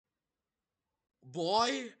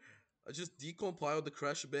Boy, I just decompiled the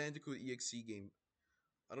Crash Bandicoot EXE game.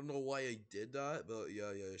 I don't know why I did that, but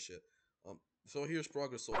yeah, shit. So here's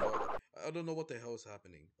progress so far. I don't know what the hell is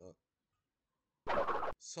happening.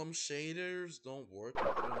 Some shaders don't work.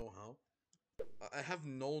 I don't know how. I have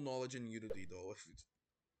no knowledge in Unity though.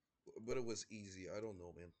 But it was easy. I don't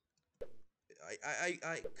know, man.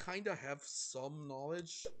 I kind of have some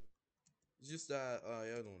knowledge. It's just that I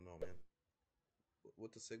don't know, man.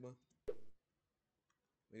 What the Sigma?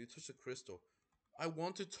 Maybe touch the crystal. I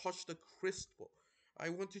want to touch the crystal. I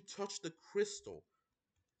want to touch the crystal.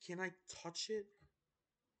 Can I touch it?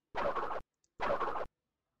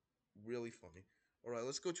 Really funny. Alright,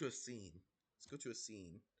 let's go to a scene. Let's go to a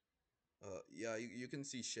scene. Yeah, you can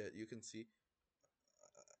see shit. You can see.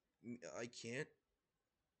 I can't.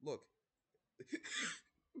 Look.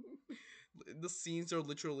 The scenes are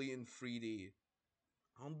literally in 3D.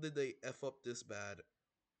 How did they F up this bad?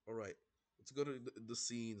 Alright, let's go to the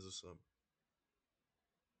scenes or something.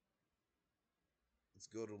 Let's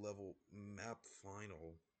go to level map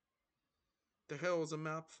final. The hell is a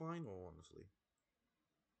map final, honestly?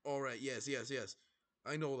 Alright, yes.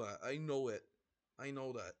 I know that. I know it. I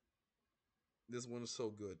know that. This one is so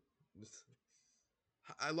good.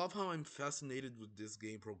 I love how I'm fascinated with this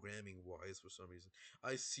game programming wise for some reason.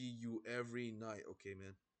 I see you every night. Okay,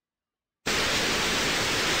 man.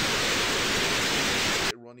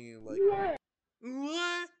 Running in like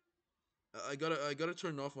what? I gotta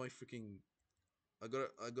turn off my freaking. I gotta.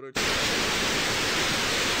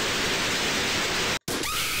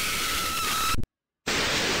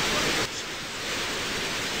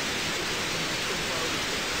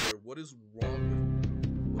 What is wrong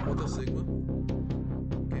with what the Sigma?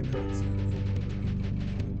 Okay, man, let's see.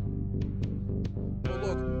 Oh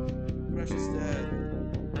look, Crash is dead.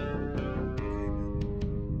 Okay, man.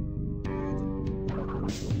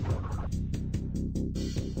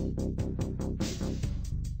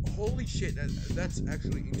 Holy shit, that's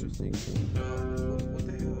actually interesting. What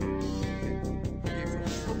the hell? Okay,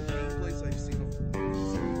 from gameplays I've seen of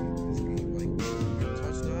this game, like, you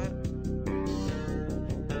touch that.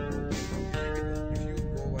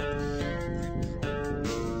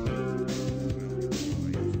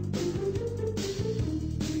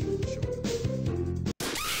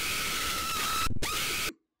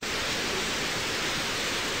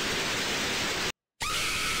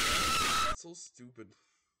 So stupid.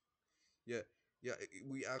 Yeah,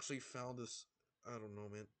 we actually found this. I don't know,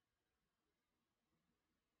 man.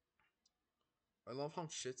 I love how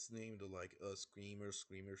shit's named like screamers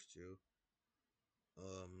too.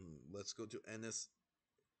 Let's go to NS.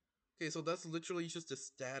 Okay, so that's literally just the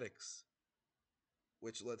statics,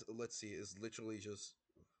 which let's see is literally just.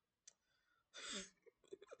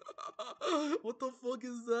 What the fuck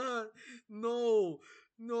is that? No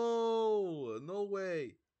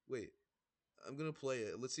way. Wait, I'm gonna play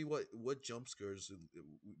it. Let's see what jump scare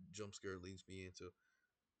leads me into.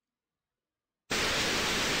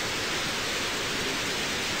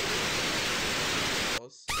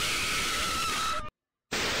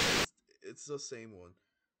 It's the same one.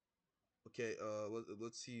 Okay,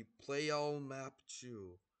 let's see. Play all map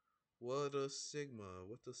 2. What a Sigma.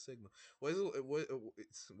 What the Sigma. Why is it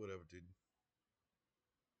it's whatever, dude.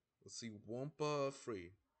 Let's see. Wampa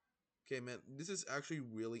free. Okay, man, this is actually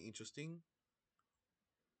really interesting.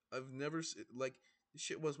 I've never like this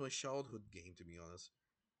shit was my childhood game, to be honest.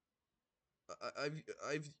 I,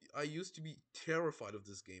 I've I used to be terrified of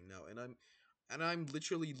this game now, and I'm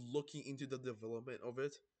literally looking into the development of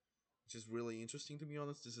it, which is really interesting, to be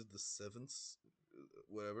honest. This is the 7th,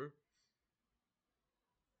 whatever.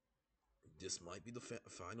 This might be the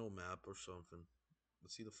final map or something.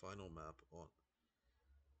 Let's see the final map on.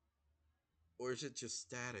 Or is it just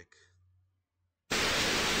static?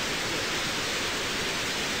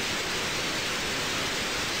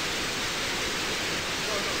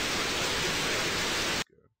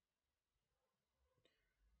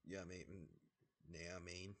 Yeah, mate. Nah,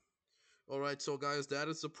 main. Alright, so guys, that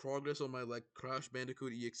is the progress on my like Crash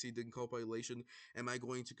Bandicoot EXE decompilation. Am I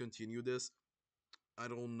going to continue this? I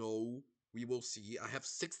don't know. We will see. I have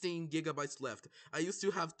 16 gigabytes left. I used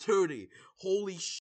to have 30. Holy shit.